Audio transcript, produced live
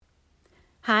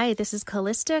Hi, this is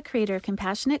Callista, creator of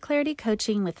Compassionate Clarity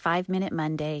Coaching with 5 Minute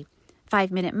Monday.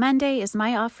 5 Minute Monday is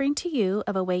my offering to you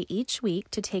of a way each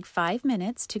week to take 5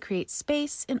 minutes to create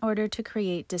space in order to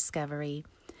create discovery.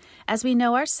 As we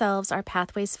know ourselves, our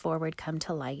pathways forward come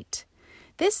to light.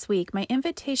 This week, my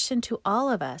invitation to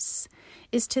all of us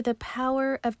is to the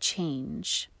power of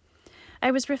change.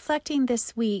 I was reflecting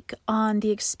this week on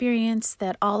the experience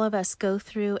that all of us go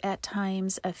through at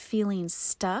times of feeling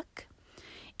stuck.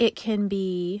 It can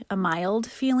be a mild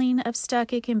feeling of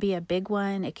stuck. It can be a big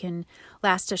one. It can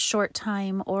last a short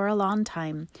time or a long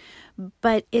time.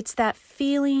 But it's that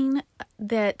feeling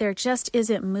that there just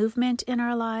isn't movement in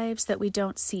our lives, that we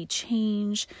don't see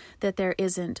change, that there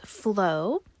isn't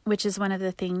flow, which is one of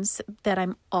the things that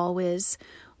I'm always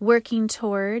working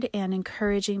toward and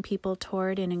encouraging people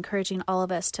toward, and encouraging all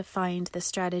of us to find the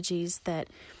strategies that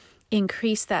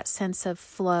increase that sense of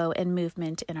flow and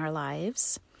movement in our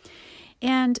lives.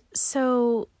 And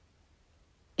so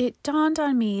it dawned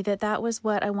on me that that was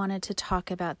what I wanted to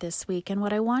talk about this week. And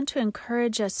what I want to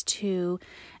encourage us to,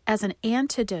 as an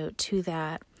antidote to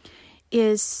that,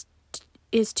 is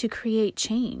to create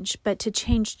change, but to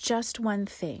change just one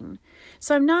thing.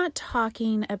 So I'm not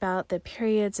talking about the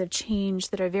periods of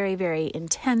change that are very, very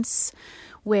intense,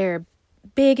 where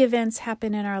big events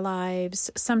happen in our lives,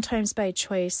 sometimes by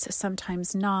choice,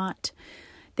 sometimes not.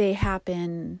 They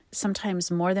happen sometimes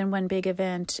more than one big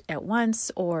event at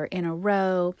once or in a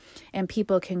row, and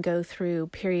people can go through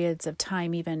periods of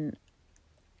time, even,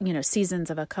 seasons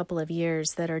of a couple of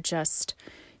years that are just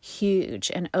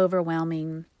huge and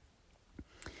overwhelming.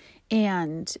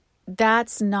 And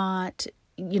that's not,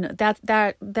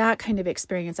 that kind of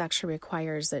experience actually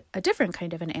requires a different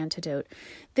kind of an antidote.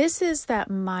 This is that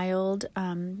mild,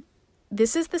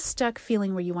 this is the stuck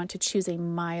feeling where you want to choose a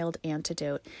mild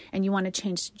antidote, and you want to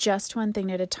change just one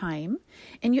thing at a time.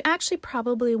 And you actually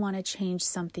probably want to change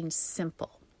something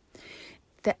simple.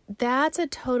 That's a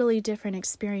totally different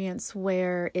experience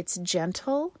where it's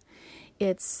gentle.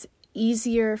 It's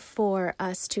easier for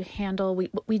us to handle.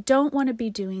 We don't want to be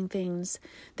doing things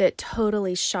that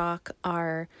totally shock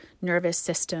our nervous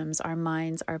systems, our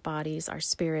minds, our bodies, our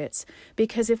spirits,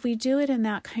 because if we do it in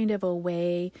that kind of a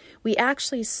way, we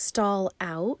actually stall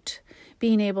out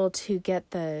being able to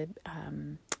get the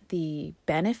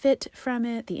benefit from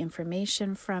it, the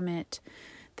information from it,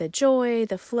 the joy,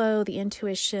 the flow, the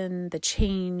intuition, the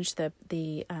change,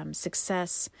 the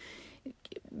success.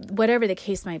 Whatever the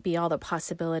case might be, all the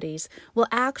possibilities, will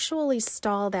actually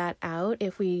stall that out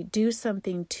if we do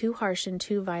something too harsh and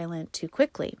too violent too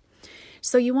quickly.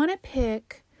 So you want to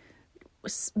pick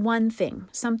one thing,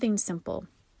 something simple.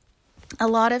 A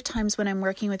lot of times when I'm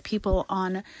working with people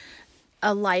on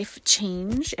a life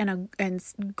change and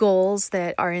goals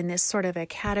that are in this sort of a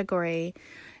category,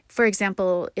 for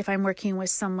example, if I'm working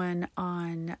with someone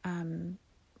on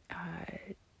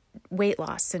weight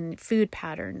loss and food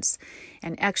patterns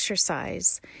and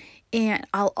exercise, and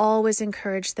I'll always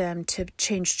encourage them to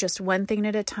change just one thing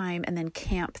at a time and then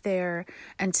camp there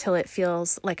until it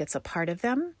feels like it's a part of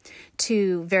them,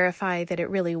 to verify that it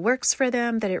really works for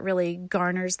them, that it really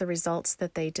garners the results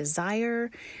that they desire,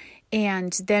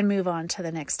 and then move on to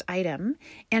the next item,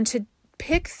 and to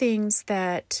pick things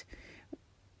that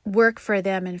work for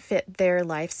them and fit their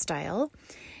lifestyle.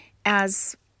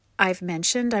 As I've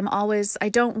mentioned, I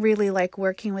don't really like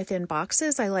working within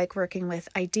boxes. I like working with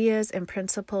ideas and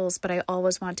principles, but I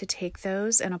always want to take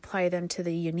those and apply them to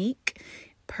the unique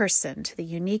person, to the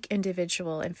unique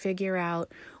individual, and figure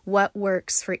out what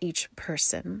works for each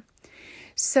person.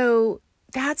 So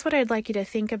that's what I'd like you to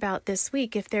think about this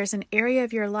week. If there's an area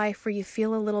of your life where you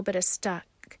feel a little bit of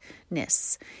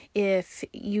stuckness,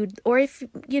 you're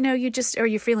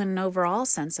feeling an overall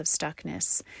sense of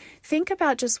stuckness, think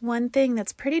about just one thing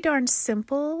that's pretty darn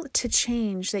simple to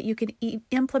change that you can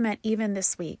implement even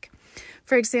this week.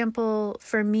 For example,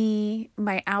 for me,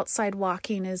 my outside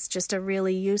walking is just a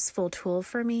really useful tool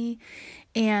for me,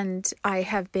 and I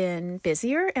have been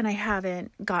busier and I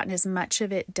haven't gotten as much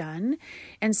of it done.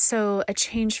 And so a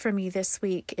change for me this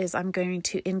week is I'm going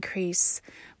to increase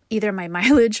either my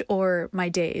mileage or my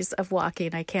days of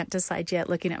walking. I can't decide yet,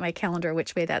 looking at my calendar,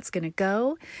 which way that's going to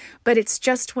go. But it's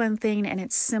just one thing, and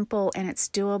it's simple and it's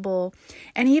doable.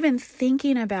 And even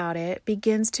thinking about it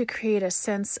begins to create a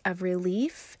sense of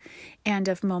relief and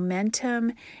of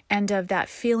momentum and of that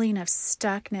feeling of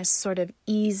stuckness sort of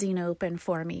easing open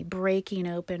for me, breaking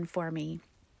open for me.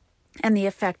 And the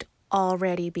effect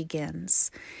already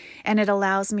begins. And it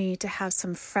allows me to have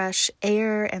some fresh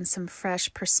air and some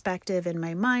fresh perspective in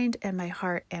my mind and my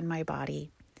heart and my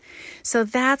body. So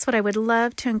that's what I would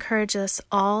love to encourage us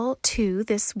all to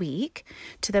this week,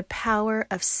 to the power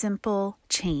of simple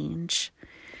change.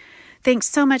 Thanks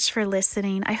so much for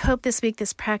listening. I hope this week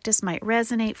this practice might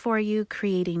resonate for you,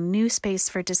 creating new space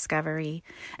for discovery.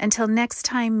 Until next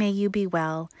time, may you be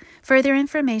well. Further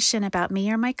information about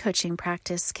me or my coaching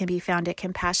practice can be found at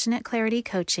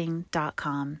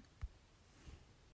CompassionateClarityCoaching.com.